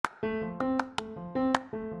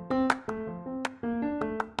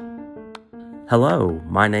Hello,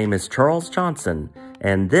 my name is Charles Johnson,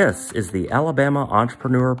 and this is the Alabama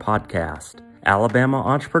Entrepreneur Podcast. Alabama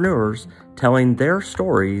entrepreneurs telling their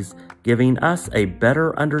stories, giving us a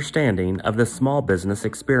better understanding of the small business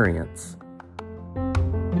experience.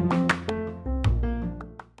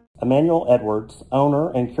 Emmanuel Edwards,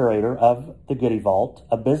 owner and curator of the Goody Vault,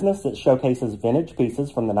 a business that showcases vintage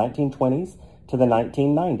pieces from the 1920s to the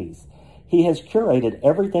 1990s. He has curated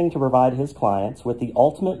everything to provide his clients with the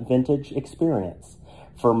ultimate vintage experience.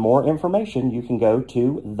 For more information, you can go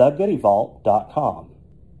to thegoodyvault.com.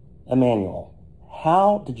 Emmanuel,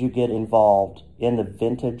 how did you get involved in the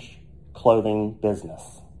vintage clothing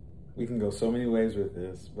business? We can go so many ways with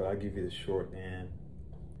this, but I'll give you the short end.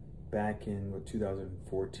 Back in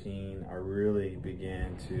 2014, I really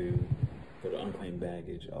began to go to Unclaimed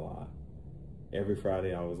Baggage a lot. Every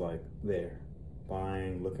Friday I was like there,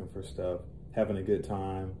 buying, looking for stuff, having a good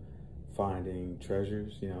time, finding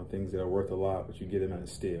treasures, things that are worth a lot, but you get them at a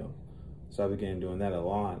steal. So I began doing that a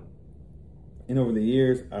lot. And over the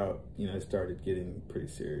years, it started getting pretty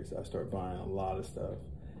serious. I started buying a lot of stuff.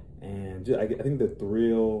 And I think the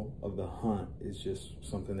thrill of the hunt is just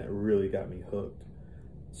something that really got me hooked.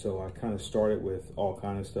 So I kind of started with all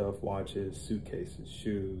kind of stuff, watches, suitcases,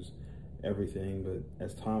 shoes, everything. But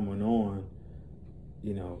as time went on,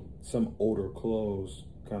 some older clothes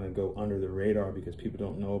kind of go under the radar because people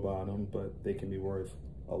don't know about them, but they can be worth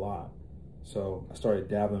a lot. So I started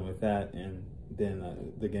dabbling with that, and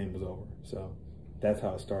then the game was over. So that's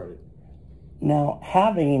how it started. Now,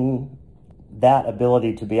 having that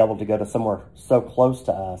ability to be able to go to somewhere so close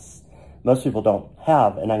to us, most people don't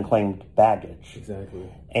have an unclaimed baggage. Exactly.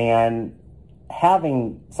 And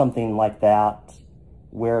having something like that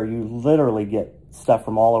where you literally get stuff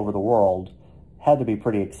from all over the world had to be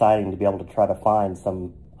pretty exciting to be able to try to find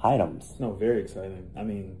some items. No, very exciting. I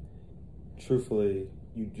mean, truthfully,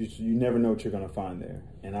 you never know what you're going to find there.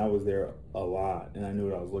 And I was there a lot, and I knew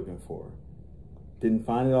what I was looking for. Didn't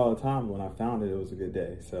find it all the time, but when I found it, it was a good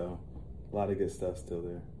day. So a lot of good stuff still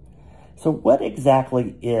there. So what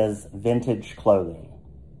exactly is vintage clothing?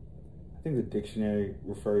 I think the dictionary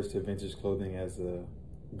refers to vintage clothing as a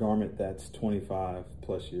garment that's 25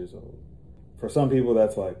 plus years old. For some people,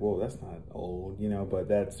 that's like, whoa, that's not old, but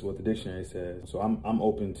that's what the dictionary says. So I'm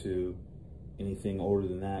open to anything older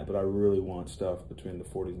than that, but I really want stuff between the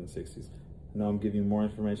 40s and 60s. I know I'm giving you more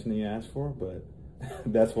information than you asked for, but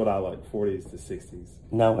that's what I like, 40s to 60s.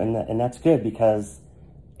 No, and that's good because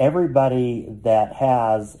everybody that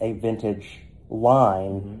has a vintage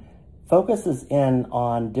line focuses in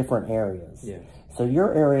on different areas. Yes. So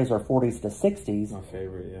your areas are 40s to 60s. My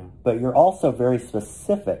favorite, yeah. But you're also very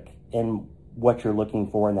specific in what you're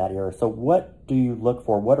looking for in that area. So what do you look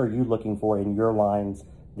for? What are you looking for in your lines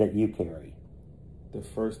that you carry? The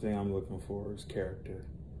first thing I'm looking for is character.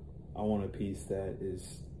 I want a piece that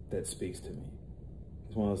speaks to me.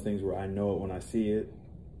 It's one of those things where I know it when I see it.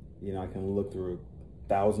 I can look through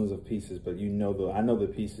thousands of pieces, but I know the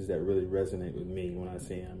pieces that really resonate with me when I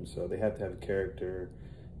see them. So they have to have a character.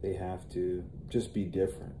 They have to just be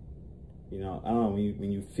different. I don't know,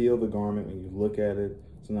 when you feel the garment, when you look at it,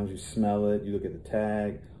 sometimes you smell it, you look at the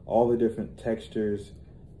tag, all the different textures,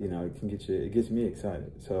 it gets me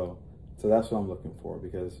excited. So that's what I'm looking for,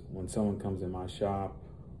 because when someone comes in my shop,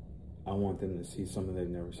 I want them to see something they've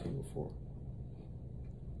never seen before.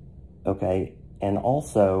 Okay, and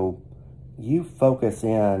also you focus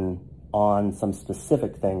in on some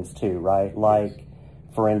specific things too, right? Like, yes.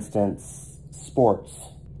 For instance, sports.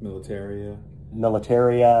 Militaria. And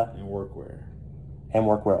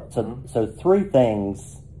workwear. So three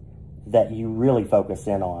things that you really focus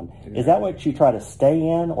in on. Yeah. Is that what you try to stay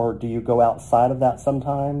in, or do you go outside of that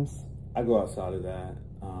sometimes? I go outside of that.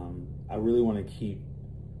 I really want to keep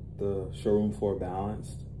the showroom floor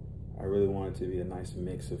balanced. I really want it to be a nice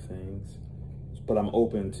mix of things. But I'm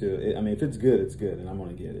open to it. I mean, if it's good, it's good, and I'm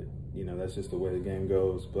going to get it. That's just the way the game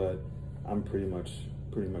goes, but I'm pretty much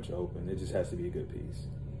open. It just has to be a good piece.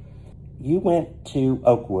 You went to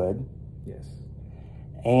Oakwood. Yes.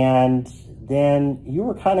 And then you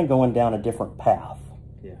were kind of going down a different path.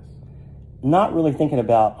 Yes. Not really thinking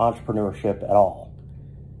about entrepreneurship at all.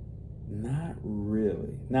 Not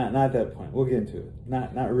really. Not at that point. We'll get into it.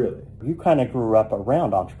 Not really. You kind of grew up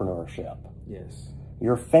around entrepreneurship. Yes.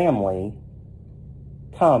 Your family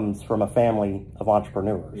comes from a family of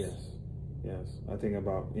entrepreneurs. Yes. I think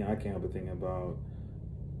about, I can't help but think about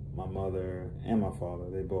my mother and my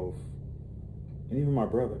father. They both, and even my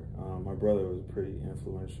brother. My brother was a pretty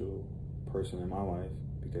influential person in my life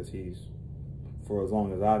because for as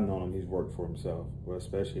long as I've known him, he's worked for himself. But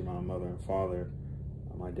especially my mother and father,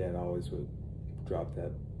 My dad always would drop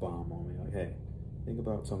that bomb on me, like, hey, think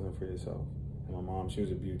about something for yourself. And my mom, she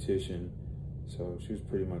was a beautician, so she was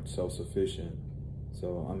pretty much self-sufficient.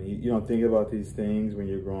 So, I mean, you don't think about these things when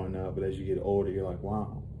you're growing up, but as you get older, you're like,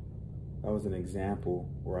 wow, that was an example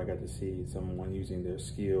where I got to see someone using their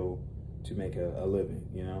skill to make a living,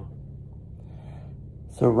 you know?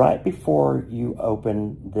 So right before you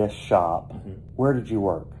opened this shop, where did you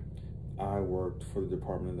work? I worked for the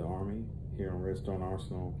Department of the Army here in Redstone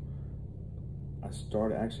Arsenal. I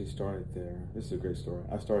actually started there. This is a great story.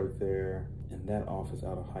 I started there in that office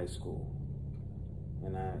out of high school.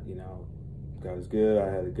 And I, God is good.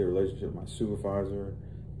 I had a good relationship with my supervisor,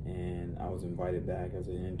 and I was invited back as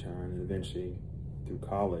an intern. And eventually, through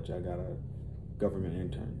college, I got a government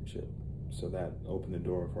internship. So that opened the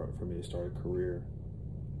door for me to start a career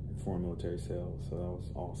in foreign military sales. So that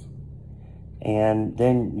was awesome. And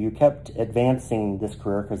then you kept advancing this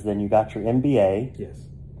career because then you got your MBA. Yes.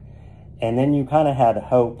 And then you kind of had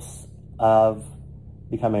hopes of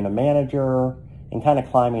becoming a manager and kind of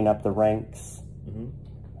climbing up the ranks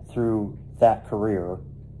through that career.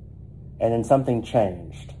 And then something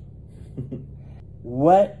changed.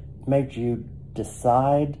 What made you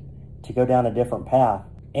decide to go down a different path?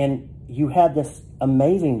 And you had this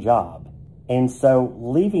amazing job. And so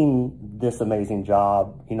leaving this amazing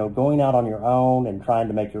job, going out on your own and trying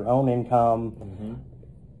to make your own income,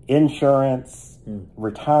 insurance,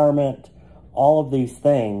 retirement, all of these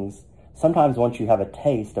things, sometimes once you have a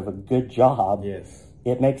taste of a good job,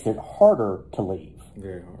 it makes it harder to leave.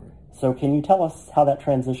 Very hard. So can you tell us how that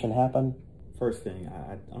transition happened? First thing,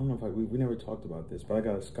 I don't know if we never talked about this, but I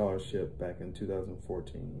got a scholarship back in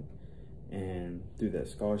 2014. And through that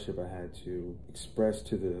scholarship, I had to express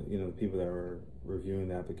to the people that were reviewing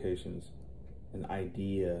the applications an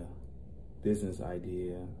idea, business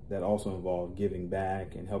idea that also involved giving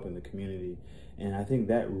back and helping the community. And I think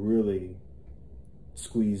that really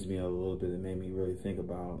squeezed me a little bit and made me really think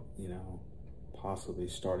about, possibly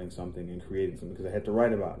starting something and creating something, because I had to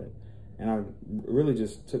write about it. And I really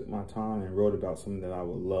just took my time and wrote about something that I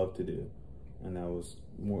would love to do. And it was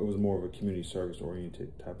more of a community service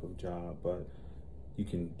oriented type of job, but you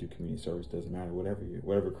can do community service, doesn't matter,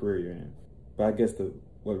 whatever career you're in. But I guess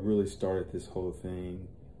what really started this whole thing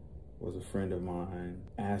was a friend of mine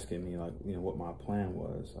asking me, like, what my plan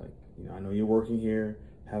was. Like, I know you're working here,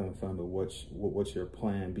 having fun, but what's your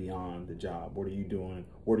plan beyond the job? What are you doing?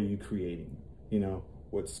 What are you creating?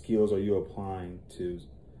 What skills are you applying to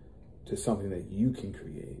something that you can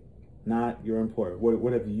create, not your employer?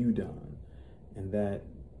 What have you done? And that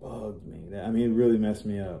bugged me. It really messed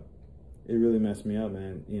me up. It really messed me up,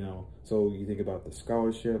 man. So you think about the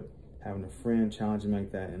scholarship, having a friend challenging me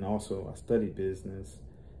like that, and also I studied business,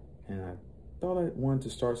 and I thought I wanted to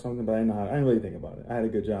start something, but I didn't really think about it. I had a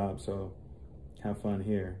good job, so have fun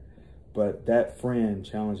here. But that friend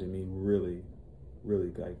challenging me really,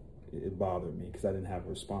 really, it bothered me because I didn't have a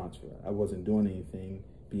response for that. I wasn't doing anything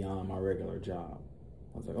beyond my regular job.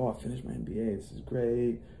 I was like, oh, I finished my MBA. This is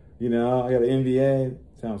great. I got an MBA.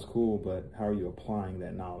 Sounds cool, but how are you applying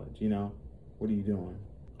that knowledge? What are you doing?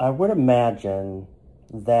 I would imagine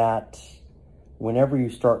that whenever you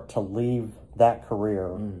start to leave that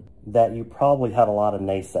career, that you probably had a lot of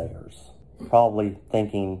naysayers, probably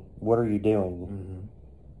thinking, what are you doing?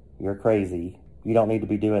 You're crazy. You don't need to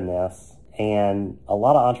be doing this. And a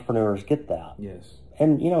lot of entrepreneurs get that. Yes.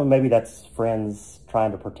 And, maybe that's friends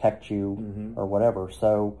trying to protect you or whatever.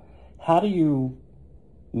 So how do you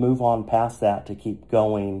move on past that to keep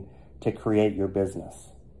going to create your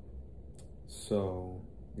business? So,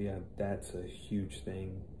 yeah, that's a huge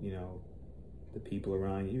thing. The people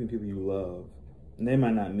around you, even people you love, and they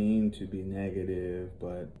might not mean to be negative,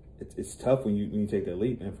 but it's tough when you take that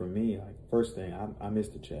leap. And for me, first thing, I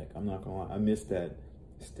missed the check. I'm not gonna lie, I missed that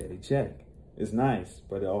steady check. It's nice,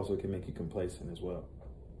 but it also can make you complacent as well.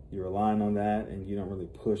 You're relying on that, and you don't really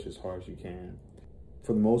push as hard as you can.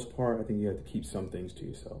 For the most part, I think you have to keep some things to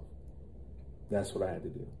yourself. That's what I had to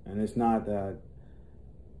do. And it's not that,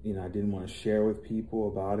 I didn't want to share with people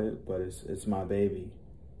about it, but it's my baby.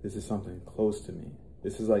 This is something close to me.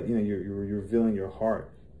 This is like, you're revealing your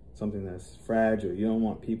heart, something that's fragile. You don't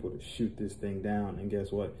want people to shoot this thing down, and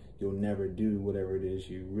guess what? You'll never do whatever it is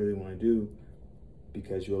you really want to do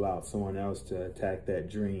because you allowed someone else to attack that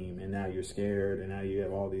dream, and now you're scared, and now you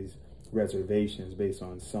have all these reservations based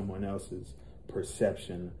on someone else's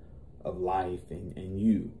perception of life and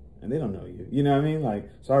you, and they don't know you. You know what I mean?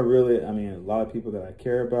 So a lot of people that I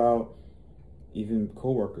care about, even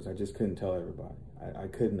coworkers, I just couldn't tell everybody. I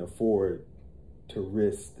couldn't afford to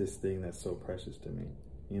risk this thing that's so precious to me.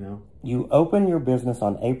 you know? You opened your business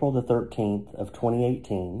on April the 13th of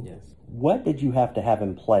 2018. Yes. What did you have to have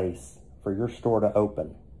in place for your store to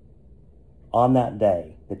open on that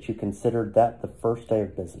day that you considered that the first day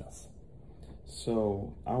of business?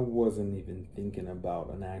 So I wasn't even thinking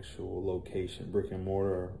about an actual location, brick and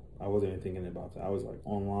mortar. I wasn't even thinking about that. I was like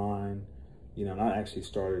online, you know, and I actually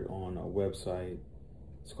started on a website.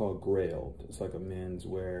 It's called Grailed. It's like a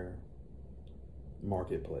menswear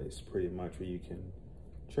marketplace, pretty much, where you can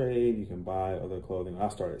trade, you can buy other clothing. I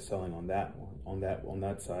started selling on that one, on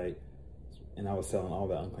that site, and I was selling all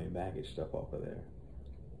that unclaimed baggage stuff off of there.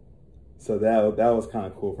 So that was kind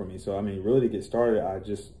of cool for me. So I mean, really to get started,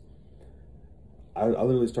 I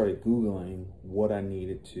literally started Googling what I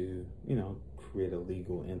needed to, you know, create a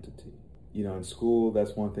legal entity. You know, in school,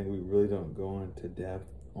 that's one thing we really don't go into depth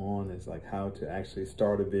on, is like how to actually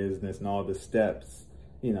start a business and all the steps.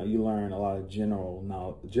 You know, you learn a lot of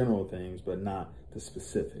general things, but not the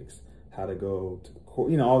specifics. How to go to the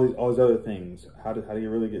court, you know, all these other things. How do you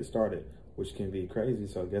really get started, which can be crazy.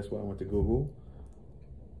 So guess what? I went to Google,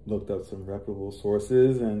 looked up some reputable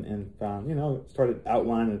sources, and found, you know, started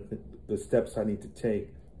outlining the steps I need to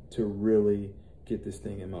take to really get this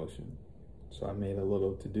thing in motion. So I made a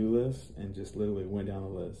little to-do list and just literally went down the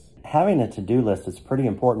list. Having a to-do list is pretty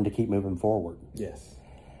important to keep moving forward. Yes.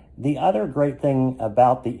 The other great thing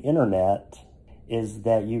about the internet is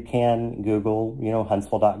that you can Google, you know,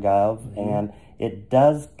 Huntsville.gov, and it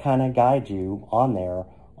does kind of guide you on there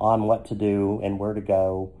on what to do and where to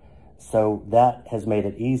go. So that has made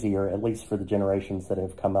it easier, at least for the generations that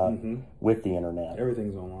have come up with the internet.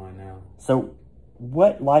 Everything's online now. So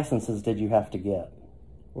what licenses did you have to get?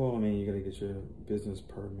 Well, I mean, you got to get your business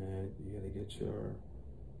permit. You got to get your,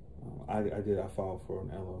 I filed for an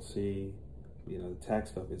LLC. You know, the tax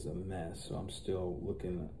stuff is a mess, so I'm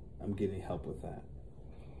getting help with that.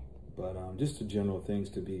 But just the general things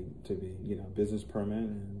to be, you know, business permit,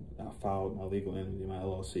 and I filed my legal entity, my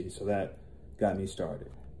LLC. So that got me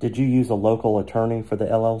started. Did you use a local attorney for the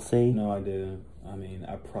LLC? No, I didn't. I mean,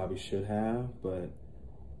 I probably should have, but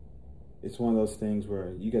it's one of those things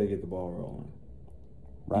where you got to get the ball rolling.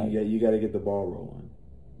 Right. You got to get the ball rolling.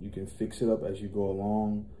 You can fix it up as you go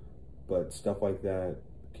along, but stuff like that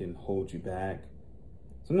can hold you back.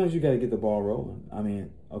 Sometimes you got to get the ball rolling. I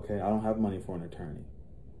mean, okay, I don't have money for an attorney.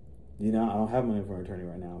 You know, I don't have money for an attorney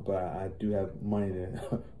right now, but I do have money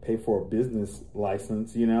to pay for a business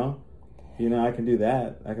license, you know? You know, I can do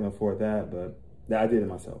that. I can afford that, but I did it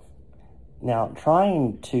myself. Now,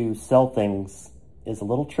 trying to sell things is a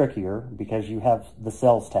little trickier because you have the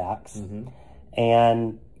sales tax.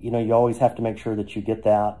 And, you know, you always have to make sure that you get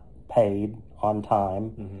that paid on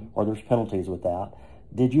time, or there's penalties with that.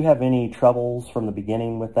 Did you have any troubles from the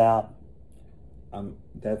beginning with that?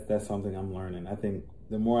 That's something I'm learning. I think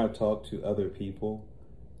the more I talk to other people,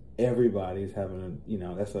 everybody's having you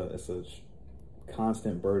know, that's a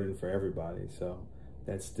constant burden for everybody. So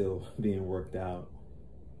that's still being worked out.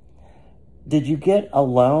 Did you get a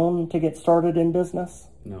loan to get started in business?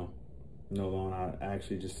 No loan. I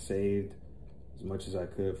actually just saved as much as I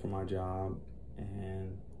could for my job,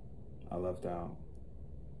 and I left out.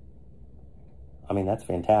 I mean, that's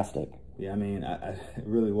fantastic. Yeah, I mean, it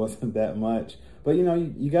really wasn't that much. But, you know,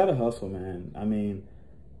 you got to hustle, man. I mean,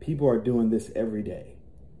 people are doing this every day.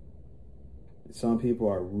 Some people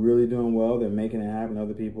are really doing well. They're making it happen.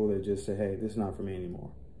 Other people, they just say, hey, this is not for me anymore.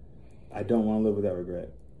 I don't want to live with that regret.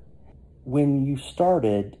 When you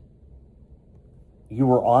started, you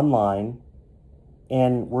were online,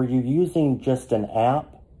 and were you using just an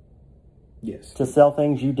app? Yes. To sell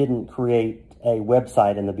things? You didn't create a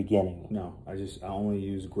website in the beginning? No, I only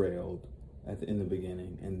used Grailed in the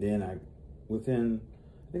beginning, and then I worked on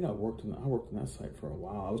that site for a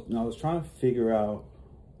while. I was trying to figure out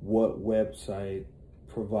what website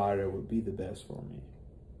provider would be the best for me,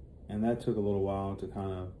 and that took a little while to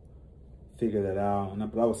kind of figure that out.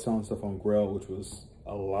 But I was selling stuff on Grailed, which was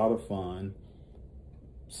a lot of fun,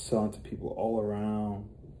 selling to people all around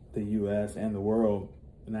the U.S. and the world,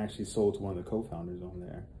 and actually sold to one of the co-founders on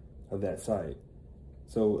there of that site.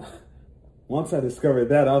 So once I discovered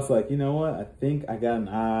that, I was like, you know what? I think I got an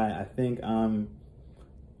eye. I think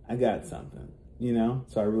I got something, you know?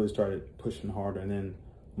 So I really started pushing harder. And then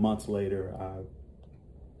months later, I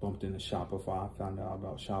bumped into Shopify, found out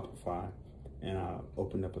about Shopify, and I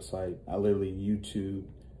opened up a site. I literally YouTubed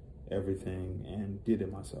everything and did it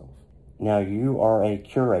myself. Now, you are a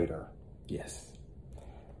curator. Yes.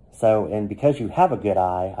 So, and because you have a good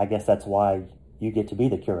eye, I guess that's why you get to be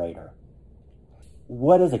the curator.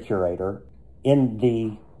 What is a curator in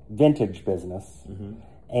the vintage business?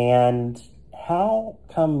 And how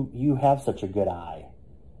come you have such a good eye?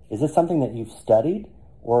 Is this something that you've studied,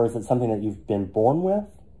 or is it something that you've been born with?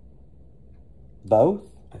 Both?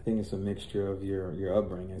 I think it's a mixture of your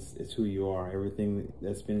upbringing. It's who you are. Everything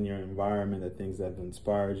that's been in your environment, the things that have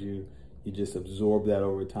inspired you, you just absorb that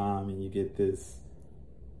over time, and you get this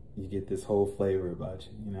whole flavor about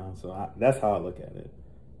you. You know, so that's how I look at it.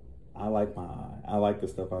 I like my eye. I like the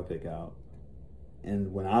stuff I pick out,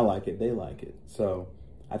 and when I like it, they like it. So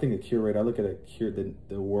I think a curator. I look at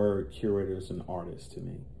the word curator as an artist to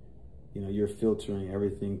me. You know, you're filtering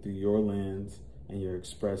everything through your lens, and you're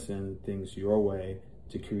expressing things your way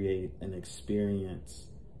to create an experience.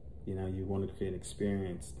 You know, you want to create an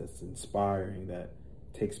experience that's inspiring, that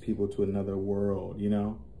takes people to another world. You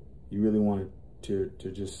know, you really want to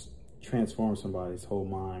just transform somebody's whole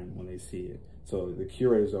mind when they see it. So the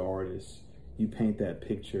curators are artists. You paint that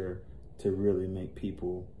picture to really make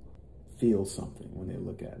people feel something when they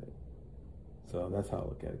look at it. So that's how I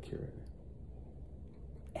look at a curator.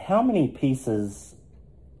 How many pieces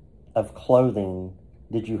of clothing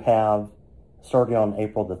did you have starting on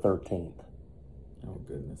April the 13th? Oh,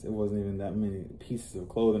 goodness. It wasn't even that many pieces of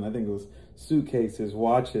clothing. I think it was suitcases,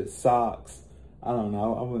 watches, socks. I don't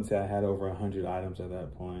know. I wouldn't say I had over 100 items at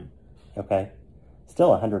that point. Okay.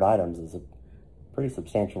 Still 100 items is a pretty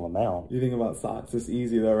substantial amount. You think about socks, it's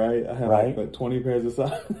easy though, right? I have right. like 20 pairs of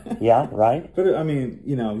socks. Yeah, right. But I mean,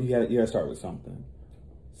 you know, you got to start with something.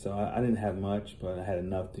 So I didn't have much, but I had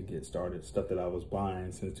enough to get started. Stuff that I was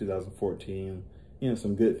buying since 2014. You know,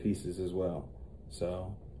 some good pieces as well.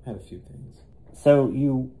 So I had a few things. So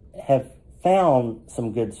you have found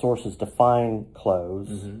some good sources to find clothes.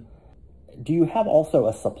 Mm-hmm. Do you have also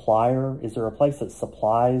a supplier? Is there a place that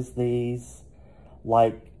supplies these?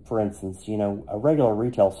 Like, for instance, you know, a regular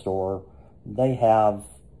retail store, they have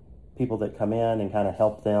people that come in and kind of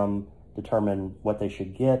help them determine what they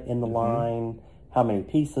should get in the line, how many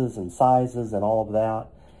pieces and sizes and all of that.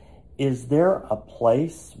 Is there a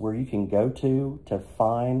place where you can go to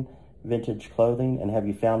find vintage clothing, and have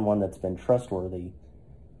you found one that's been trustworthy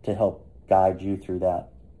to help guide you through that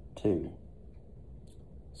too?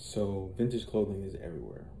 So vintage clothing is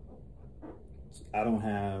everywhere. I don't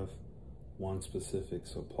have one specific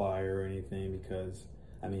supplier or anything because,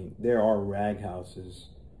 I mean, there are rag houses,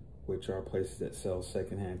 which are places that sell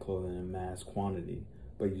secondhand clothing in mass quantity,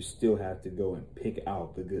 but you still have to go and pick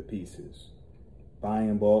out the good pieces. Buying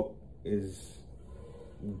in bulk is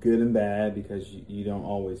good and bad because you don't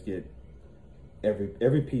always get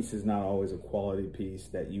every piece is not always a quality piece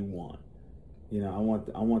that you want. You know,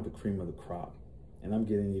 I want the cream of the crop, and I'm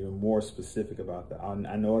getting even more specific about that.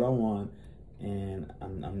 I know what I want, and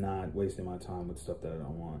I'm not wasting my time with stuff that I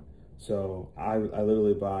don't want. So I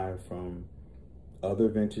literally buy from other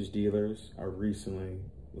vintage dealers. I recently,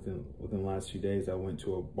 within the last few days, I went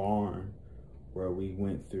to a barn where we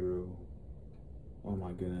went through, oh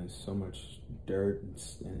my goodness, so much dirt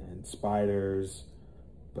and spiders,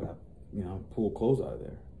 but I pulled clothes out of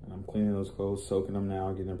there, and I'm cleaning those clothes, soaking them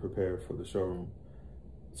now, getting them prepared for the showroom.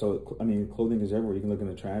 So, I mean, clothing is everywhere. You can look in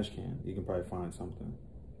the trash can. You can probably find something.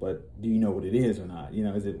 But do you know what it is or not? You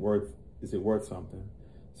know, is it worth something?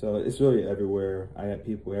 So it's really everywhere. I have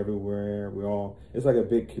people everywhere. It's like a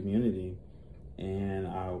big community, and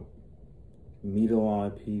I meet a lot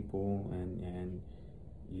of people, and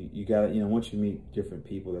you got to, once you meet different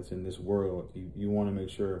people that's in this world, you want to make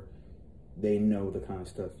sure they know the kind of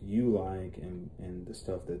stuff you like and the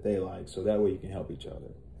stuff that they like, so that way you can help each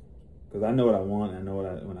other. Because I know what I want, and I know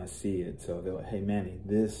when I see it. So they're like, hey, Manny,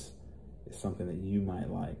 this is something that you might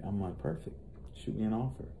like. I'm like, perfect. Shoot me an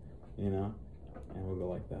offer, and we'll go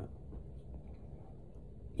like that.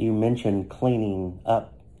 You mentioned cleaning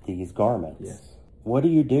up these garments. Yes. What do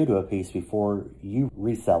you do to a piece before you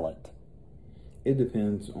resell it? It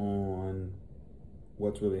depends on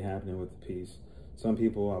what's really happening with the piece. Some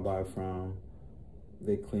people I buy from,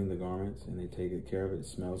 they clean the garments and they take care of it. It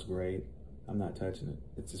smells great. I'm not touching it.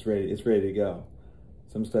 It's just ready. It's ready to go.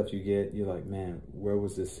 Some stuff you get, you're like, man, where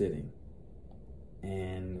was this sitting?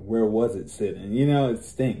 And where was it sitting? It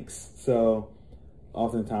stinks. So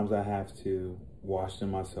oftentimes I have to wash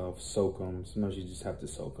them myself, soak them. Sometimes you just have to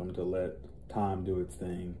soak them to let time do its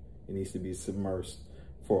thing. It needs to be submersed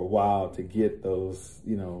for a while to get those,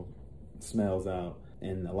 smells out.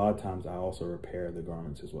 And a lot of times I also repair the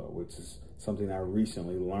garments as well, which is something I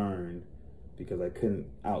recently learned because I couldn't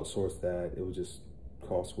outsource that. It would just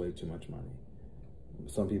cost way too much money.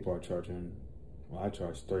 Some people are charging, I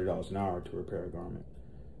charge $30 an hour to repair a garment.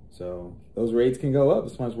 So those rates can go up.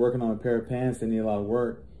 If someone's working on a pair of pants, they need a lot of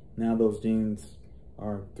work. Now those jeans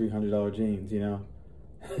are $300 jeans,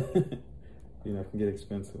 It can get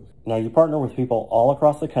expensive. Now you partner with people all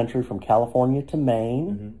across the country, from California to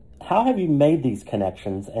Maine. How have you made these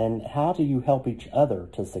connections, and how do you help each other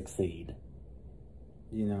to succeed?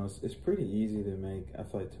 You know, it's pretty easy to make, I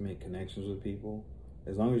feel like, to make connections with people.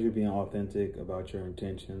 As long as you're being authentic about your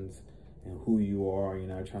intentions and who you are, you're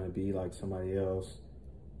not trying to be like somebody else,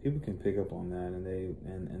 people can pick up on that,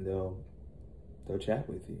 and they'll chat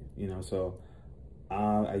with you, you know. So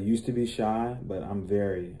I used to be shy, but I'm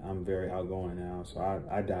very outgoing now. So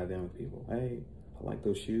I dive in with people. Hey, I like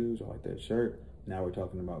those shoes. I like that shirt. Now we're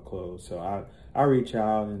talking about clothes. So I reach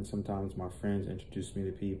out, and sometimes my friends introduce me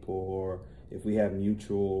to people, or if we have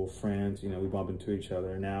mutual friends, you know, we bump into each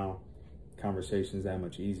other. Now conversation's that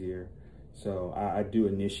much easier. So I do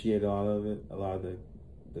initiate a lot of it, a lot of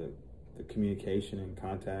the communication and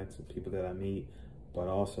contacts with people that I meet, but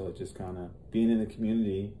also just kind of being in the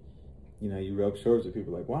community. You know, you rub shoulders with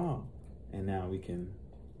people like, wow, and now we can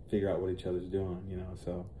figure out what each other's doing, you know.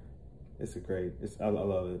 So I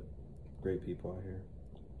love it. Great people out here.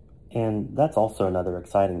 And that's also another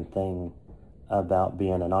exciting thing about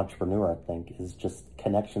being an entrepreneur, I think, is just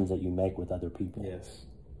connections that you make with other people. Yes.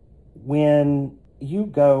 When you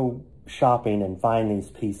go shopping and find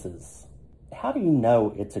these pieces, how do you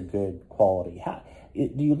know it's a good quality?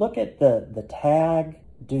 Do you look at the tag?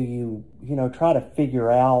 Do you try to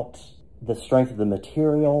figure out the strength of the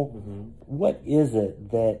material? Mm-hmm. What is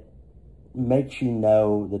it that makes you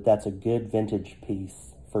know that that's a good vintage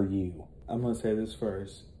piece for you? I'm going to say this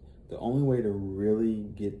first. The only way to really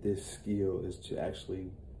get this skill is to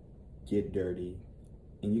actually get dirty.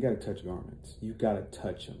 And you got to touch garments. You got to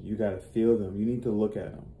touch them. You got to feel them. You need to look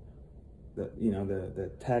at them.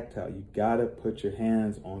 The tactile. You got to put your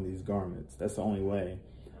hands on these garments. That's the only way.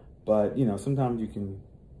 But, you know, sometimes you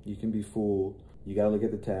can be fooled. You got to look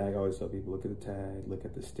at the tag. I always tell people, look at the tag, look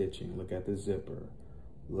at the stitching, look at the zipper,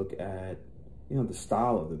 look at, you know, the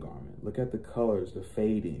style of the garment, look at the colors, the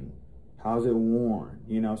fading, how's it worn?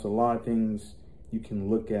 You know, it's a lot of things you can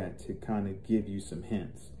look at to kind of give you some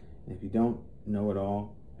hints. And if you don't know it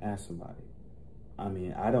all, ask somebody. I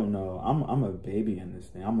mean, I don't know. I'm a baby in this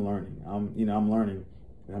thing. I'm learning. I'm learning,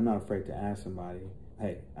 but I'm not afraid to ask somebody,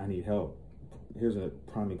 hey, I need help. Here's a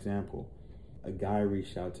prime example. A guy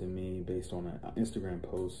reached out to me based on an Instagram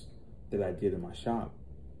post that I did in my shop.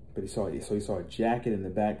 But he saw a jacket in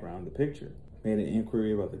the background, the picture. Made an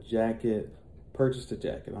inquiry about the jacket, purchased the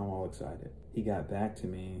jacket. I'm all excited. He got back to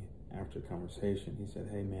me after a conversation. He said,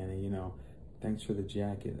 "Hey man, you know, thanks for the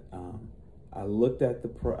jacket. I looked at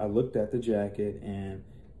the jacket and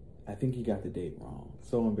I think you got the date wrong."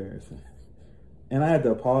 So embarrassing. And I had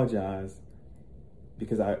to apologize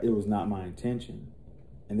because it was not my intention.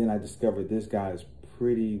 And then I discovered this guy is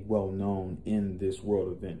pretty well known in this world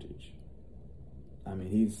of vintage. I mean,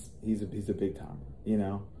 he's a big timer, you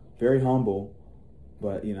know, very humble,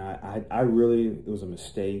 but you know, I really, it was a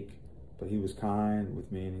mistake, but he was kind with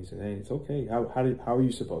me and he said, "Hey, it's okay. How are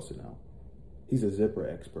you supposed to know?" He's a zipper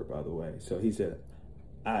expert, by the way. So he said,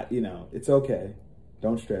 it's okay.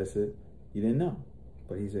 Don't stress it. You didn't know.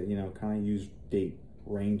 But he said, kind of use date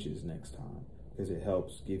ranges next time because it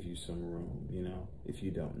helps give you some room, if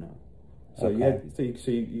you don't know. So Okay.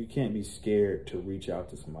 you can't be scared to reach out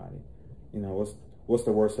to somebody. What's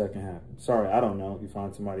the worst that can happen? Sorry, I don't know. You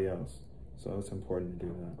find somebody else. So it's important to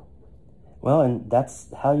do that. Well, and that's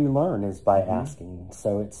how you learn, is by asking.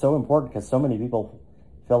 So it's so important because so many people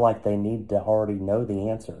feel like they need to already know the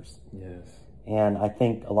answers. Yes. And I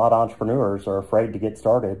think a lot of entrepreneurs are afraid to get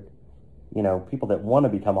started. People that want to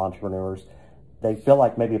become entrepreneurs, they feel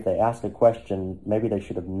like maybe if they ask a question, maybe they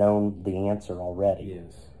should have known the answer already.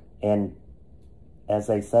 Yes. And as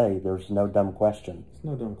they say, there's no dumb question. It's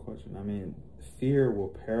no dumb question. I mean, fear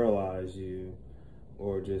will paralyze you,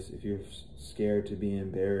 or just if you're scared to be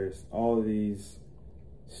embarrassed, all of these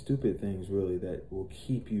stupid things really that will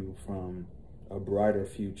keep you from a brighter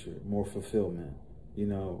future, more fulfillment,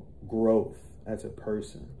 growth as a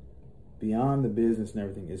person. Beyond the business and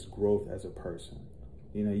everything is growth as a person.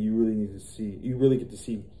 You really get to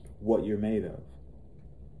see what you're made of.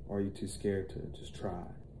 Or are you too scared to just try?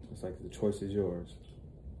 It's like the choice is yours.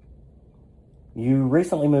 You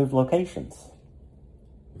recently moved locations.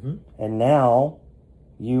 Mm-hmm. And now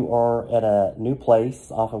you are at a new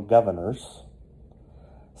place off of Governor's.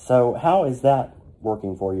 So how is that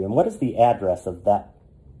working for you? And what is the address of that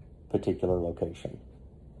particular location?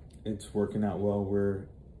 It's working out well.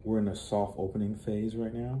 We're in a soft opening phase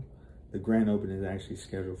right now. The grand opening is actually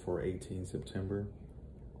scheduled for 18 September.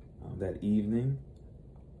 That evening.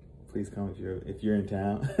 Please come if you're in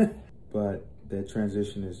town. But the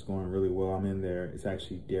transition is going really well. I'm in there. It's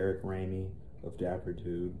actually Derek Ramey of Dapper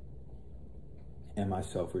Dude and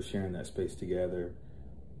myself. We're sharing that space together.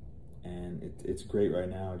 And it's great right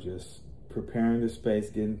now, just preparing the space,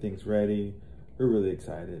 getting things ready. We're really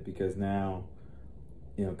excited because now,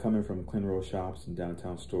 coming from Clinton Road Shops in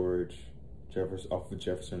downtown Storage, off of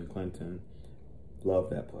Jefferson and Clinton, love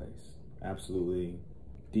that place. Absolutely.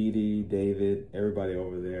 Dee Dee, David, everybody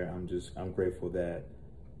over there, I'm grateful that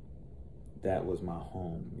was my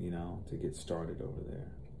home, to get started over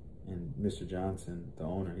there. And Mr. Johnson, the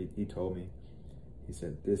owner, he told me, he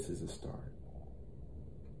said, this is a start.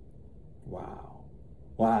 Wow.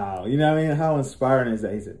 You know what I mean? How inspiring is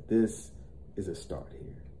that? He said, this is a start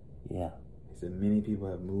here. Yeah. He said, many people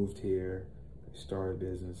have moved here, they started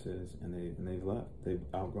businesses, and they've left. They've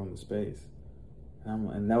outgrown the space.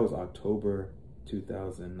 And that was October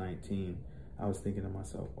 2019. I was thinking to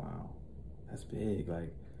myself, wow, that's big.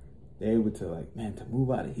 Like, they're able to, to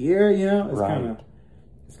move out of here, It's right.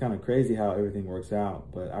 It's kind of crazy how everything works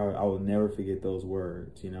out, but I will never forget those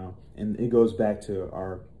words, And it goes back to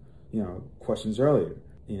our, questions earlier,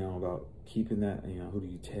 about keeping that, who do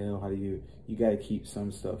you tell? How do you got to keep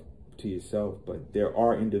some stuff to yourself, but there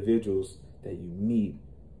are individuals that you meet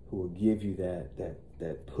who will give you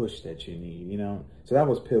that push that you need, So that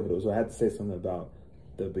was pivotal. So I had to say something about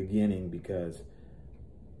the beginning because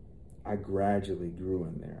I gradually grew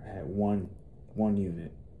in there. I had one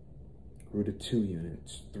unit, grew to 2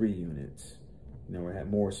 units, 3 units. I had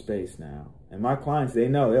more space now. And my clients, they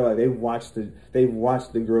know, they've watched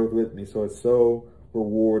the growth with me. So it's so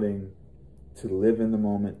rewarding to live in the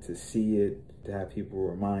moment, to see it, to have people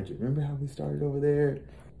remind you, remember how we started over there?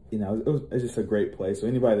 It's just a great place. So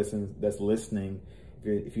anybody that's listening,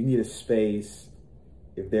 if you need a space,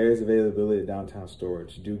 if there is availability at Downtown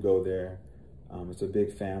Storage, do go there. It's a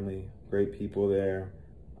big family, great people there.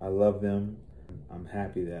 I love them. I'm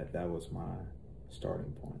happy that was my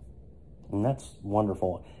starting point. And that's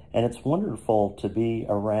wonderful. And it's wonderful to be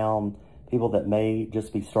around people that may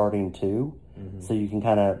just be starting too. Mm-hmm. So you can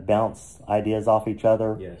kind of bounce ideas off each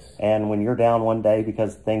other. Yes. And when you're down one day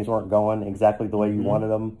because things weren't going exactly the way you mm-hmm. wanted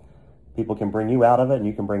them, people can bring you out of it and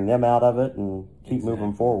you can bring them out of it and keep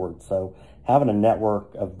moving forward. So having a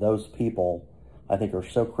network of those people, I think, are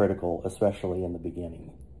so critical, especially in the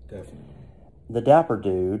beginning. Definitely. The Dapper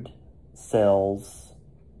Dude sells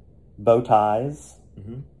bow ties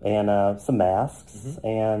mm-hmm. and some masks mm-hmm.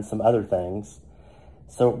 and some other things.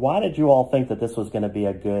 So why did you all think that this was going to be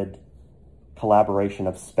a good collaboration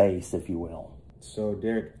of space, if you will? So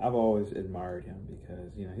Derek, I've always admired him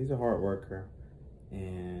because, he's a hard worker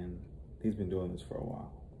and he's been doing this for a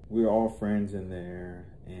while. We're all friends in there,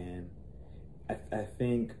 and I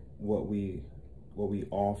think what we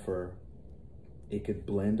offer, it could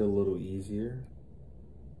blend a little easier.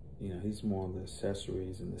 He's more on the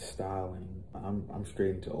accessories and the styling. I'm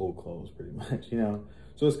straight into old clothes pretty much,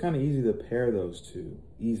 So it's kind of easy to pair those two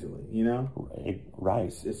easily,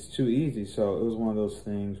 Right. It's too easy. So it was one of those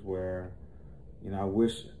things where, I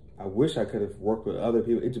wish I could have worked with other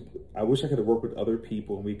people. I wish I could have worked with other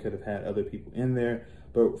people and we could have had other people in there.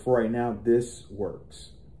 But for right now, this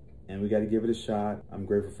works. And we got to give it a shot. I'm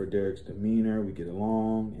grateful for Derek's demeanor. We get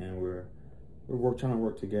along, and we're trying to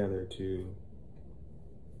work together to,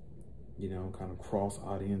 kind of cross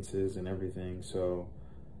audiences and everything. So,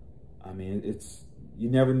 I mean, you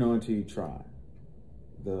never know until you try.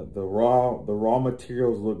 The raw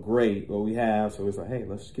materials look great, what we have. So it's like, hey,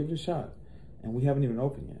 let's give it a shot. And we haven't even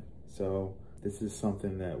opened yet. So this is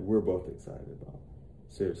something that we're both excited about.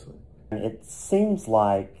 Seriously. It seems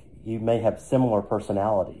like you may have similar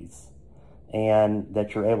personalities and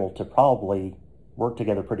that you're able to probably work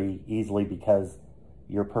together pretty easily because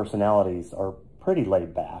your personalities are pretty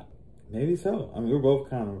laid back. Maybe so. I mean, we're both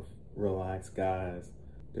kind of relaxed guys.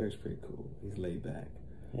 Derek's pretty cool. He's laid back.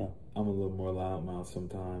 Yeah. I'm a little more loudmouth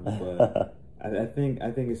sometimes, but I think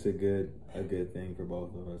it's a good thing for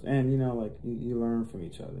both of us. And you learn from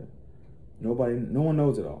each other. No one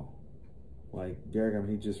knows it all. Like Derek,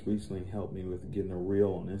 he just recently helped me with getting a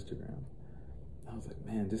reel on Instagram. I was like,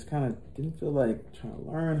 man, just kind of didn't feel like trying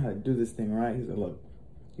to learn how to do this thing right. He said, look,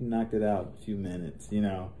 you knocked it out in a few minutes,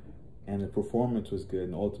 and the performance was good,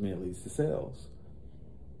 and ultimately it leads to sales.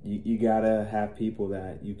 You gotta have people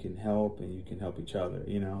that you can help, and you can help each other,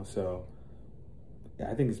 So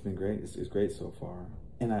yeah, I think it's been great. It's great so far.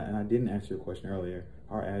 And I didn't answer your question earlier.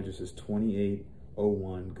 Our address is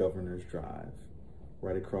 2801 Governors Drive,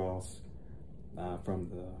 right across from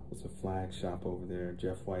what's a flag shop over there,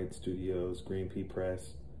 Jeff White Studios, Green Pea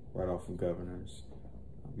Press, right off of Governors.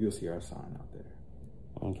 You'll see our sign out there.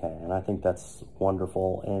 Okay, and I think that's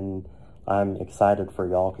wonderful, and I'm excited for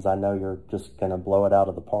y'all because I know you're just going to blow it out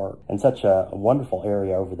of the park. And such a wonderful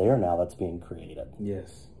area over there now that's being created.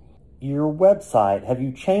 Yes. Your website, have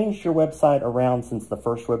you changed your website around since the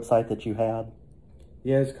first website that you had?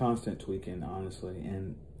 Yeah, it's constant tweaking, honestly,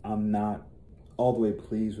 and I'm not all the way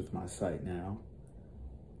pleased with my site now.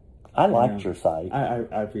 I liked your site.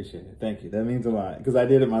 I appreciate it. Thank you. That means a lot because I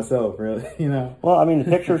did it myself, really, you know. Well, I mean, the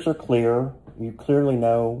pictures are clear. You clearly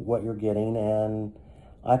know what you're getting, and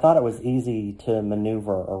I thought it was easy to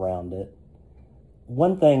maneuver around it.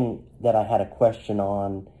 One thing that I had a question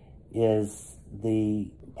on is the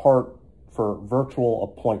part for virtual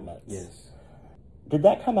appointments. Yes. Did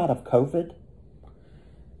that come out of COVID?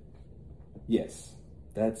 Yes.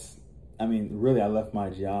 I mean, really, I left my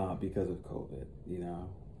job because of COVID, you know.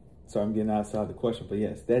 So I'm getting outside the question, but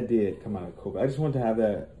yes, that did come out of COVID. I just wanted to have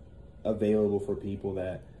that available for people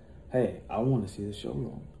that, hey, I want to see the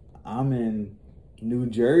showroom. I'm in New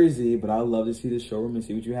Jersey, but I love to see the showroom and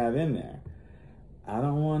see what you have in there. I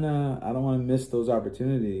don't want to miss those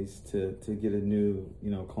opportunities to get a new, you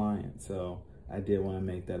know, client. So I did want to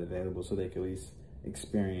make that available so they could at least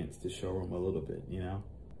experience the showroom a little bit, you know.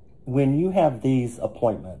 When you have these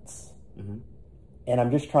appointments, and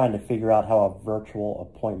I'm just trying to figure out how a virtual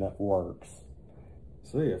appointment works.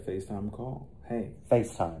 So yeah, FaceTime call. Hey.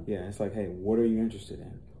 FaceTime. Yeah, it's like, hey, what are you interested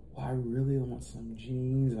in? Well, I really want some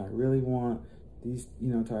jeans. I really want these,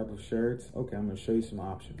 you know, type of shirts. Okay, I'm going to show you some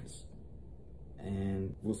options.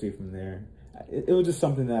 And we'll see from there. It was just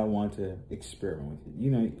something that I wanted to experiment with.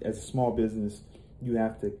 You know, as a small business, you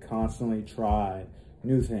have to constantly try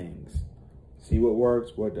new things. See what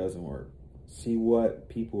works, what doesn't work. See what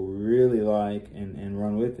people really like and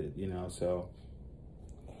run with it, you know. So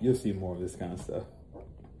you'll see more of this kind of stuff.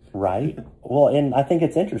 Right. Well, and I think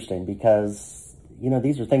it's interesting because, you know,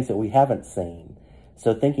 these are things that we haven't seen.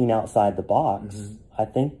 So thinking outside the box, I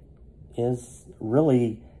think, is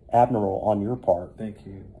really admirable on your part. Thank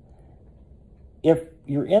you. If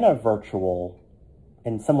you're in a virtual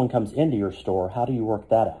and someone comes into your store, how do you work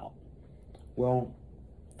that out? Well,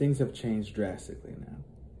 things have changed drastically now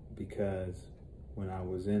because when I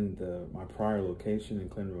was in my prior location in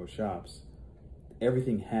Clinton Road Shops,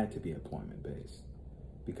 everything had to be appointment based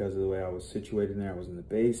because of the way I was situated there. I was in the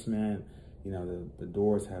basement. You know, the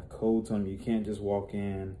doors have codes on them. You can't just walk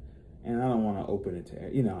in, and I don't want to open it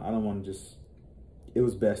to, you know, I don't want to just, it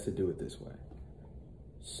was best to do it this way.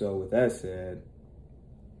 So with that said,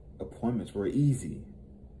 appointments were easy.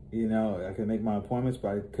 You know, I could make my appointments, but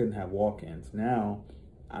I couldn't have walk-ins. Now,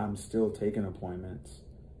 I'm still taking appointments.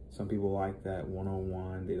 Some people like that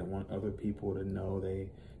one-on-one. They don't want other people to know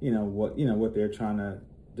what they're trying to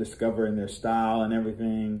discover in their style and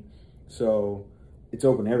everything. So it's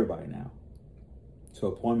open to everybody now. So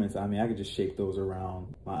appointments, I mean, I could just shape those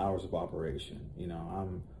around my hours of operation. You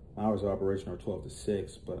know, my hours of operation are 12 to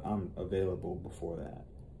 6, but I'm available before that,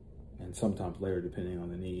 and sometimes later depending on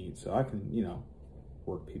the need. So I can, you know,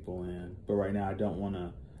 work people in. But right now, I don't want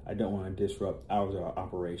to disrupt hours of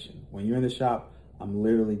operation. When you're in the shop, I'm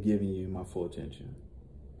literally giving you my full attention.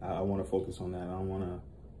 I want to focus on that. I don't want to.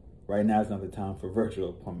 Right now is not the time for virtual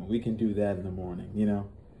appointment. We can do that in the morning. You know.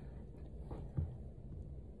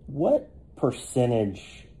 What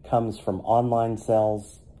percentage comes from online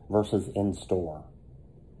sales versus in-store?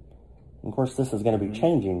 Of course, this is going to be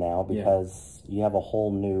changing now because you have a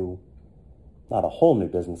whole new, not a whole new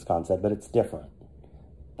business concept, but it's different.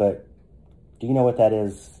 But do you know what that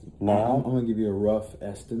is now? I'm going to give you a rough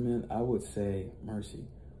estimate. I would say, Mercy,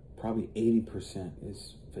 probably 80%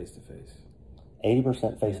 is face-to-face.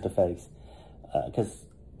 80% face-to-face. Because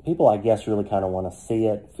people, I guess, really kind of want to see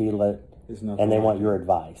it, feel it, and they want your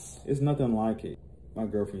advice. It's nothing like it. My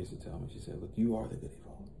girlfriend used to tell me, she said, look, you are the Goodie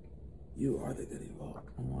Vault. You are the Goodie Vault.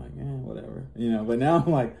 I'm like, whatever. You know, but now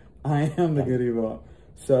I'm like, I am the Goodie Vault.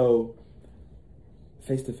 So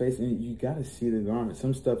face-to-face, and you got to see the garment.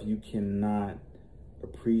 Some stuff you cannot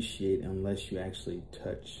appreciate unless you actually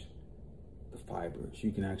touch the fibers.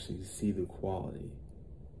 You can actually see the quality.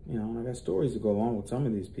 You know, and I got stories to go along with some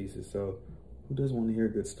of these pieces, so who doesn't want to hear a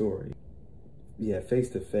good story? Yeah,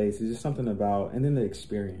 face-to-face is just something about, and then the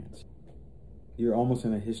experience. You're almost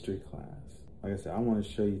in a history class. Like I said, I want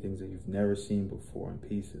to show you things that you've never seen before in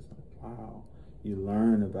pieces. Like, wow. You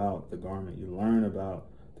learn about the garment. You learn about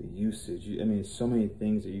the usage. So many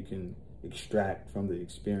things that you can extract from the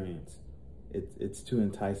experience. It's too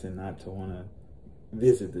enticing not to want to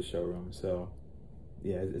visit the showroom. So,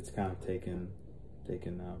 yeah, it's kind of taken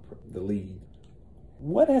the lead.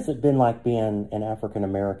 What has it been like being an African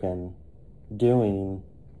American doing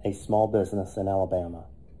a small business in Alabama?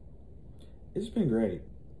 It's been great.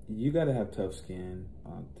 You got to have tough skin.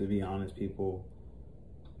 To be honest, people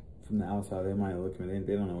from the outside, they might look at me.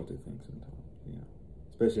 They don't know what to think sometimes. You know,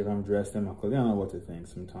 especially if I'm dressed in my clothes, they don't know what to think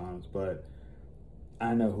sometimes. But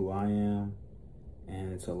I know who I am,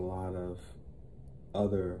 and it's a lot of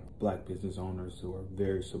other Black business owners who are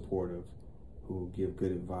very supportive, who give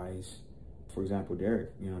good advice. For example, Derek,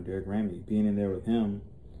 Derek Ramey, being in there with him,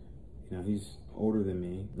 he's older than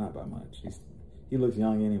me, not by much. He looks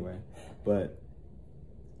young anyway, but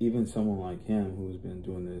even someone like him who's been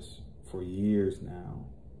doing this for years now,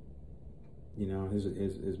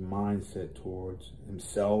 his mindset towards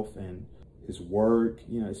himself and his work,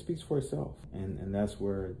 it speaks for itself. And that's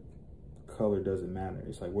where color doesn't matter.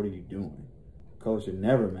 It's like, what are you doing? Color should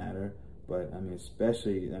never matter, but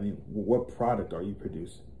what product are you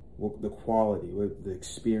producing? The quality, the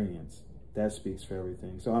experience, that speaks for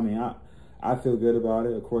everything. So, I feel good about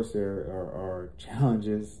it. Of course, there are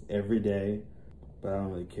challenges every day, but I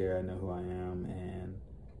don't really care. I know who I am, and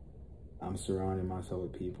I'm surrounding myself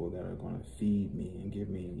with people that are going to feed me and give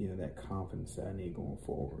me, that confidence that I need going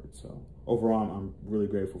forward. So overall, I'm really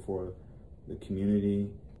grateful for the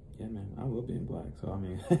community. Yeah, man, I love being Black. So,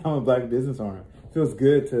 I'm a Black business owner. It feels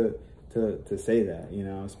good to say that,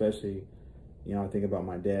 especially, I think about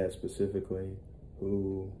my dad specifically,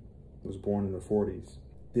 who was born in the 40s.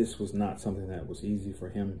 This was not something that was easy for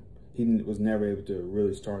him. He was never able to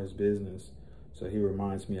really start his business. So he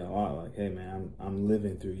reminds me a lot, like, hey, man, I'm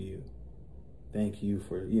living through you. Thank you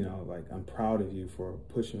for, I'm proud of you for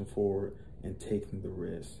pushing forward and taking the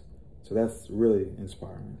risk. So that's really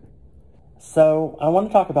inspiring. So I want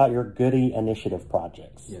to talk about your Goody Initiative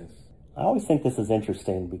projects. Yes. I always think this is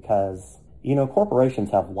interesting because,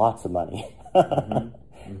 corporations have lots of money. Mm-hmm.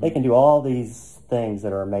 Mm-hmm. They can do all these things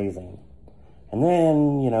that are amazing. And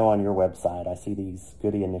then, on your website, I see these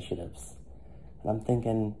Goody Initiatives. And I'm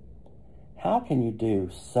thinking, how can you do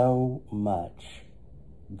so much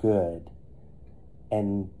good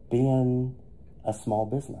and being a small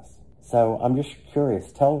business? So I'm just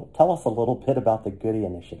curious. Tell us a little bit about the Goody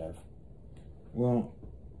Initiative. Well,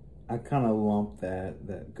 I kind of lump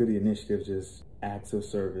that Goody Initiative just acts of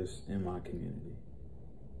service in my community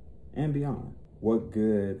and beyond. What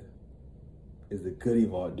good is the Goody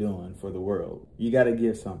Vault doing for the world? You got to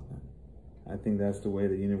give something. I think that's the way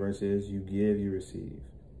the universe is. You give, you receive.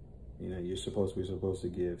 We're supposed to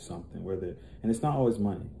give something, and it's not always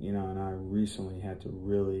money, and I recently had to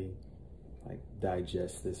really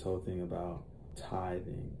digest this whole thing about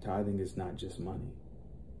tithing. Tithing is not just money.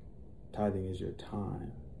 Tithing is your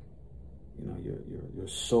time, your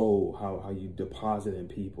soul, how you deposit in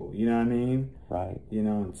people, you know what I mean? Right.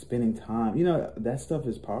 And spending time, that stuff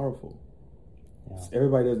is powerful. Yeah.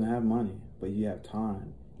 Everybody doesn't have money, but you have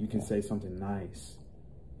time. You can say something nice.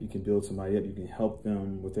 You can build somebody up. You can help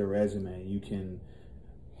them with their resume. You can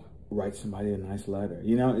write somebody a nice letter.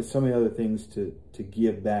 It's so many other things to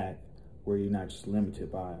give back where you're not just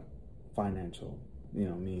limited by financial,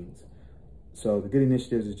 means. So the Good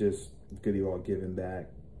Initiatives is just Goody Vault giving back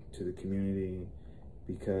to the community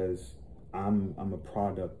because I'm a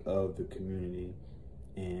product of the community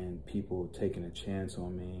and people taking a chance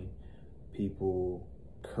on me, people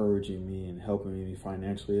encouraging me and helping me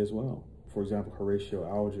financially as well. For example, Horatio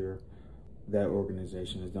Alger, that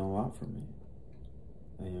organization has done a lot for me.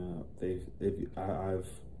 And I've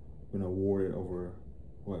been awarded over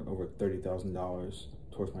 $30,000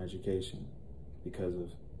 towards my education because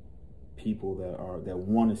of people that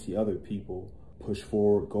want to see other people push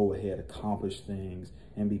forward, go ahead, accomplish things,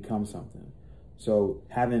 and become something. So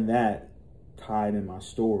having that tied in my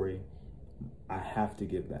story, I have to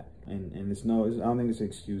give back. And I don't think it's an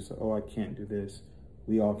excuse. I can't do this.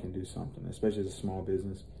 We all can do something, especially as a small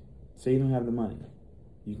business. Say you don't have the money,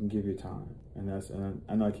 you can give your time, and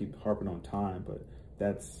I know I keep harping on time, but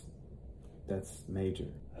that's major.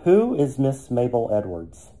 Who is Miss Mabel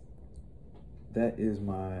Edwards? That is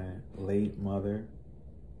my late mother.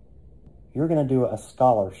 You're going to do a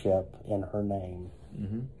scholarship in her name.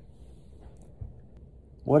 Mm-hmm.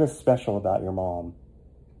 What is special about your mom?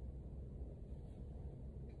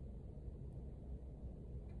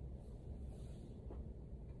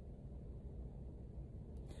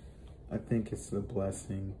 I think it's a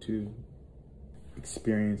blessing to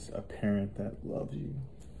experience a parent that loves you.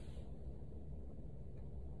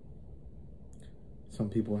 Some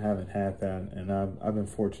people haven't had that, and I've been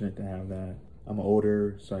fortunate to have that. I'm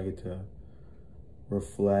older, so I get to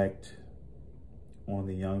reflect on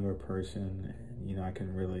the younger person, and I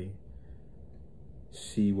can really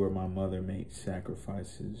see where my mother made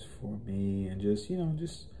sacrifices for me, and just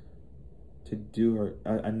to do her.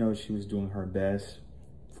 I know she was doing her best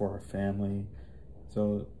for her family,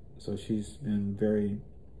 so she's been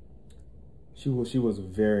she was a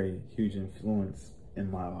very huge influence in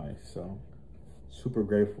my life. So super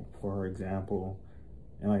grateful for her example.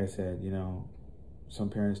 And like I said, some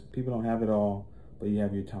parents, people don't have it all, but you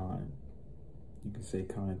have your time. You can say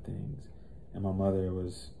kind things. And And my mother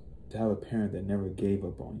was to have a parent that never gave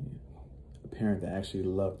up on you, a parent that actually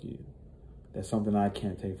loved you. That's something I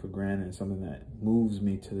can't take for granted, and something that moves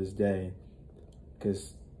me to this day,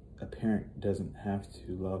 because a parent doesn't have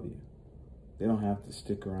to love you. They don't have to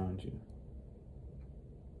stick around you.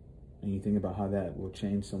 And you think about how that will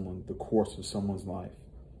change the course of someone's life.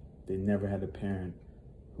 They never had a parent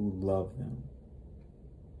who loved them.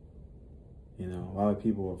 You know, a lot of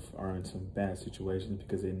people are in some bad situations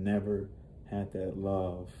because they never had that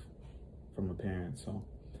love from a parent. So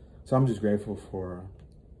I'm just grateful for,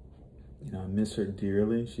 you know, I miss her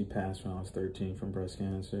dearly. She passed when I was 13 from breast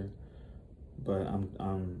cancer. But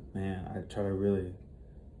man, I try to really,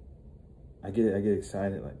 I get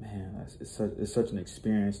excited, like, man, it's such an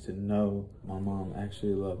experience to know my mom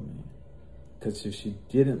actually loved me. Because if she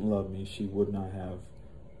didn't love me, she would not have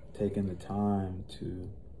taken the time to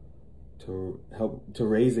help to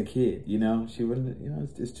raise a kid, you know? She wouldn't, you know,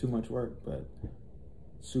 it's too much work, but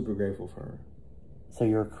super grateful for her. So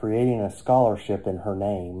you're creating a scholarship in her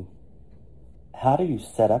name. How do you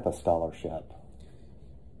set up a scholarship?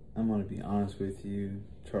 I'm going to be honest with you,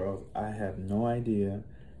 Charles. I have no idea.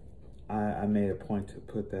 I made a point to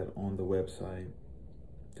put that on the website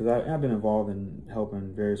because I've been involved in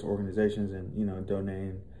helping various organizations and, you know,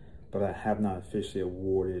 donating, but I have not officially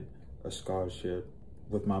awarded a scholarship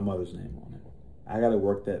with my mother's name on it. I got to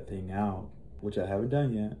work that thing out, which I haven't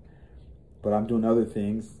done yet, but I'm doing other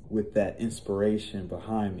things with that inspiration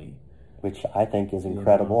behind me, which I think is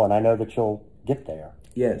incredible, you know? And I know that you'll get there.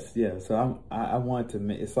 Yes, yeah. So I want to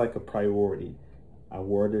make, it's like a priority. I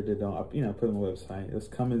worded it on, you know, put it on the website. It's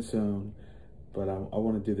coming soon, but I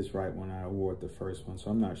want to do this right when I award the first one. So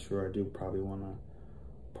I'm not sure. I do probably want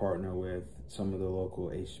to partner with some of the local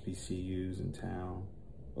HBCUs in town,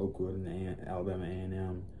 Oakwood and Alabama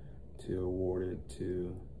A&M, to award it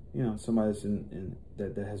to, you know, somebody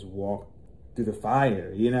that's that has walked through the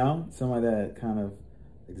fire, you know, somebody that kind of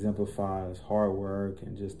exemplifies hard work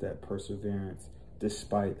and just that perseverance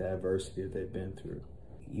despite the adversity that they've been through.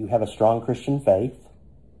 You have a strong Christian faith.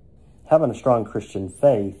 Having a strong Christian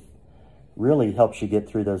faith really helps you get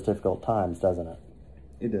through those difficult times, doesn't it?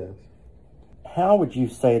 It does. How would you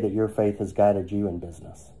say that your faith has guided you in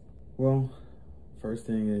business? Well, first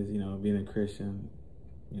thing is, you know, being a Christian,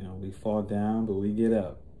 you know, we fall down, but we get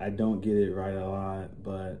up. I don't get it right a lot,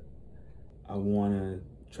 but I want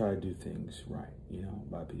to try to do things right, you know,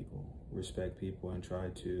 by people, respect people, and try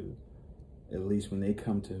to, at least when they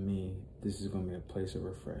come to me, this is going to be a place of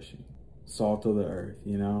refreshing. Salt of the earth,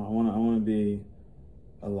 you know? I want to be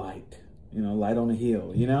a light, you know, light on a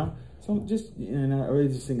hill, you know? So just, you know, I really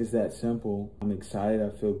just think it's that simple. I'm excited. I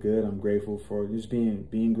feel good. I'm grateful for just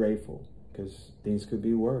being grateful, because things could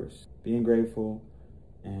be worse. Being grateful.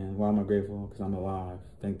 And why am I grateful? Because I'm alive.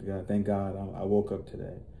 Thank God I woke up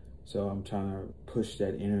today. So I'm trying to push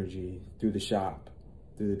that energy through the shop,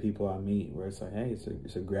 through the people I meet, where it's like, hey,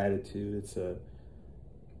 it's a gratitude, it's a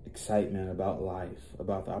excitement about life,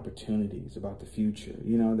 about the opportunities, about the future,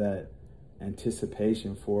 you know, that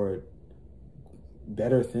anticipation for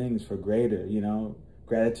better things, for greater, you know,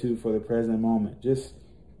 gratitude for the present moment, just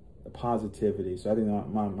the positivity. So I think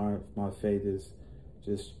my faith is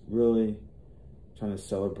just really trying to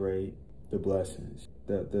celebrate the blessings.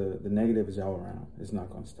 The negative is all around. It's not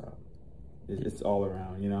going to stop. It's all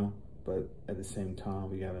around, you know. But at the same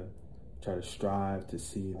time, we got to try to strive to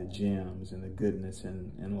see the gems and the goodness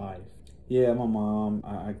in life. Yeah, my mom,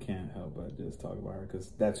 I can't help but just talk about her,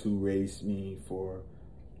 because that's who raised me for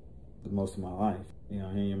the most of my life. You know,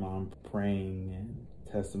 hearing your mom praying and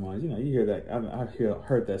testimonies, you know, you hear that. I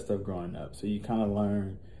heard that stuff growing up. So you kind of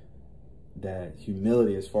learn that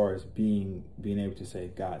humility as far as being able to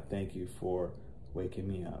say, God, thank you for waking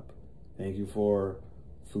me up. Thank you for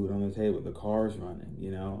food on the table, the car's running,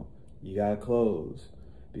 you know. You got clothes,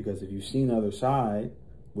 because if you've seen the other side,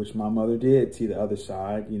 which my mother did see the other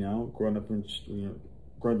side, you know, growing up in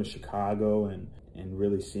Chicago and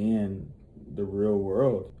really seeing the real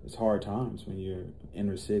world. It's hard times when you're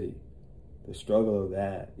inner city. The struggle of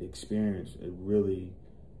that experience, it really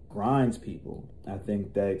grinds people. I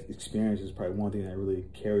think that experience is probably one thing that really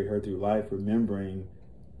carried her through life, remembering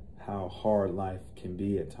how hard life can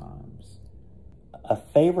be at times. A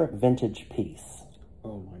favorite vintage piece?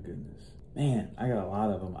 Oh my goodness. Man, I got a lot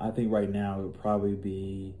of them. I think right now it would probably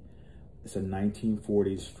be, it's a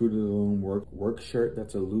 1940s Fruit of the Loom work shirt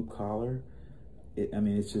that's a loop collar.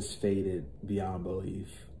 It's just faded beyond belief.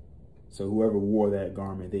 So whoever wore that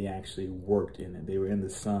garment, they actually worked in it. They were in the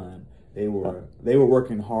sun. They were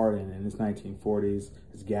working hard in it. It's 1940s.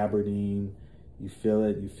 It's gabardine. You feel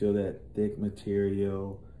it. You feel that thick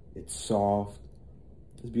material. It's soft.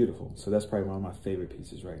 It's beautiful. So that's probably one of my favorite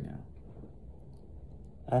pieces right now.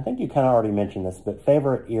 I think you kind of already mentioned this, but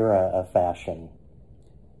favorite era of fashion?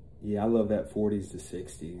 Yeah, I love that 40s to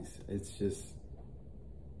 60s. It's just,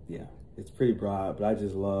 yeah, it's pretty broad, but I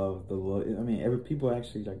just love the look. I mean, people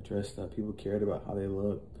actually like dressed up. People cared about how they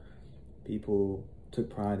looked. People took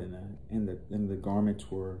pride in that, and the garments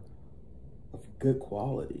were of good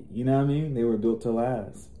quality. You know what I mean? They were built to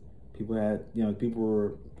last. People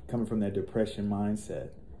were coming from that depression mindset.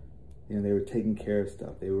 They were taking care of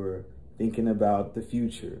stuff. They were thinking about the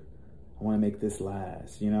future. I want to make this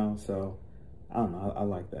last, So, I don't know. I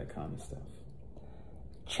like that kind of stuff.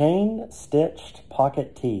 Chain-stitched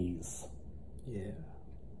pocket tees. Yeah.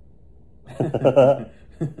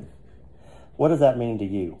 What does that mean to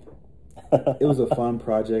you? It was a fun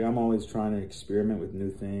project. I'm always trying to experiment with new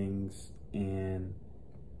things. And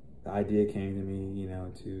the idea came to me,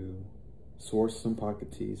 to source some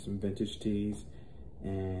pocket tees, some vintage tees.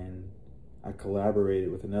 And I collaborated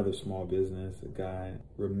with another small business, a guy,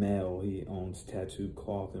 Ramel. He owns Tattooed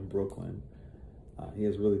Cloth in Brooklyn. He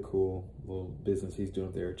has really cool little business he's doing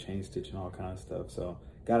up there, chain stitch and all kind of stuff. So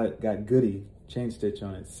got Goody chain stitch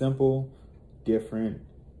on it. Simple, different,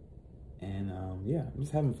 and yeah, I'm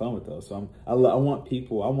just having fun with those. So I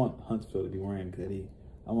want Huntsville to be wearing Goody.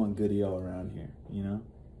 I want Goody all around here,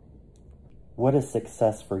 What is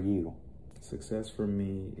success for you? Success for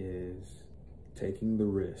me is taking the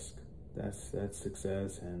risk. That's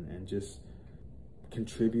success, and just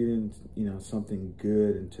contributing, something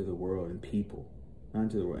good into the world and people. Not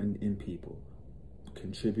into the world, in people.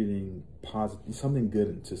 Contributing something good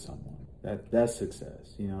into someone. That's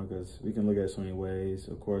success, because we can look at it so many ways.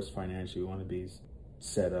 Of course, financially, we want to be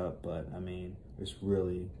set up, but I mean, it's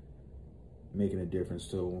really making a difference.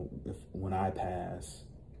 So when I pass,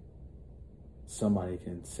 somebody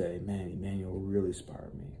can say, man, Emmanuel really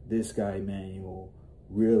inspired me. This guy, Emmanuel,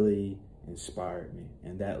 really inspired me,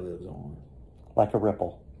 and that lives on. Like a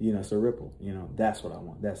ripple. It's a ripple. That's what I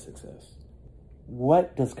want. That's success.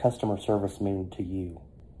 What does customer service mean to you?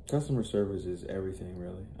 Customer service is everything,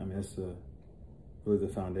 really. I mean, it's really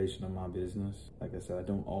the foundation of my business. Like I said, I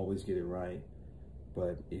don't always get it right,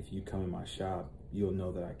 but if you come in my shop, you'll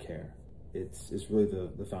know that I care. It's really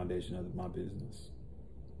the foundation of my business.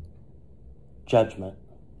 Judgment.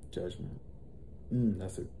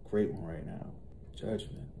 That's a great one right now.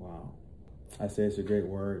 Judgment. Wow. I say it's a great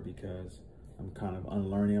word because I'm kind of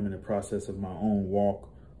unlearning. I'm in the process of my own walk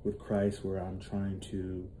with Christ, where I'm trying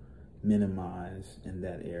to minimize in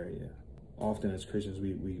that area. Often as Christians,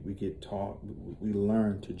 we get taught, we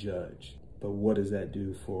learn to judge. But what does that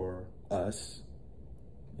do for us?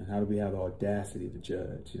 And how do we have the audacity to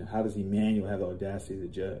judge? How does Emmanuel have the audacity to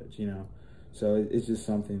judge? So it's just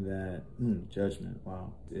something that, judgment,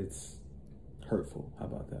 wow, it's hurtful. How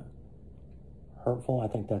about that? Hurtful? I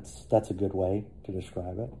think that's a good way to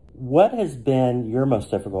describe it. What has been your most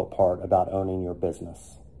difficult part about owning your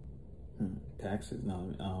business? Taxes.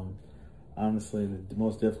 No, honestly, the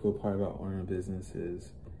most difficult part about owning a business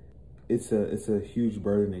is it's a huge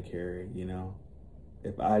burden to carry.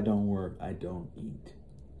 If I don't work, I don't eat.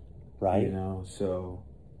 Right. So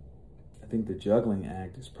I think the juggling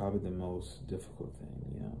act is probably the most difficult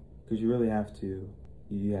thing. Because you really have to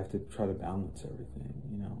try to balance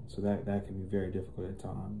everything. So that can be very difficult at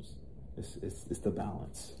times. It's the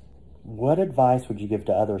balance. What advice would you give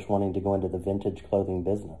to others wanting to go into the vintage clothing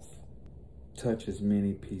business? Touch as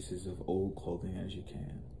many pieces of old clothing as you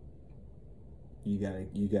can. You gotta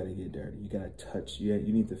get dirty. You gotta touch. You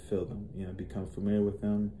need to feel them. Become familiar with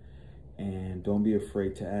them, and don't be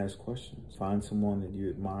afraid to ask questions. Find someone that you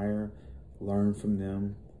admire, learn from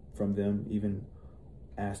them. Even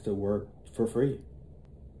ask to work for free.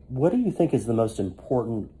 What do you think is the most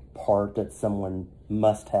important part that someone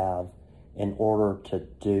must have in order to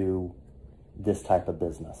do this type of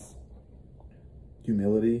business?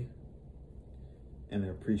 Humility and an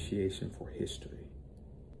appreciation for history.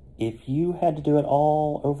 If you had to do it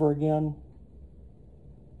all over again,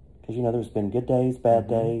 because there's been good days, bad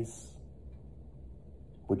days,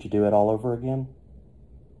 would you do it all over again?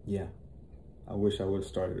 Yeah. I wish I would have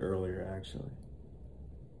started earlier, actually.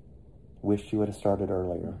 Wished you would have started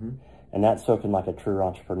earlier. Mm-hmm. And that's spoken like a true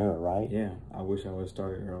entrepreneur, right? Yeah, I wish I would have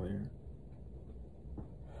started earlier.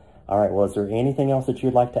 All right, well, is there anything else that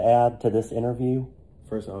you'd like to add to this interview?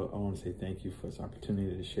 First, I want to say thank you for this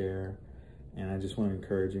opportunity to share. And I just want to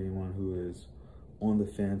encourage anyone who is on the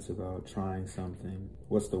fence about trying something.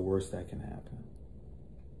 What's the worst that can happen?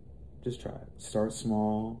 Just try it. Start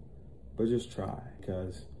small, but just try.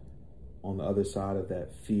 Because on the other side of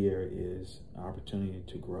that fear is an opportunity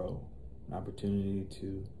to grow, an opportunity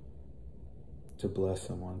to bless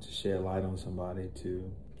someone, to shed light on somebody,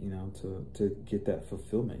 to get that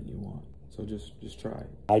fulfillment you want. So just try.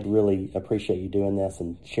 I'd really appreciate you doing this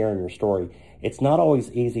and sharing your story. It's not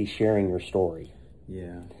always easy sharing your story.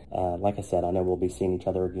 Yeah. Like I said, I know we'll be seeing each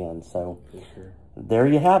other again. So For sure. there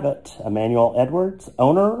you have it. Emmanuel Edwards,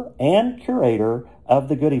 owner and curator of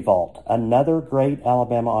the Goody Vault, another great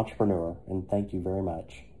Alabama entrepreneur. And thank you very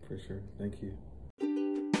much. For sure. Thank you.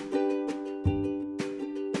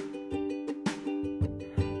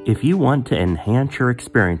 If you want to enhance your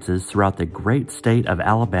experiences throughout the great state of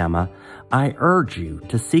Alabama, I urge you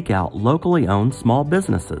to seek out locally owned small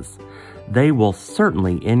businesses. They will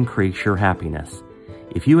certainly increase your happiness.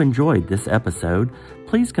 If you enjoyed this episode,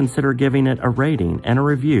 please consider giving it a rating and a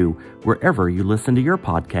review wherever you listen to your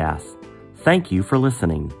podcasts. Thank you for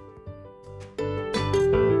listening.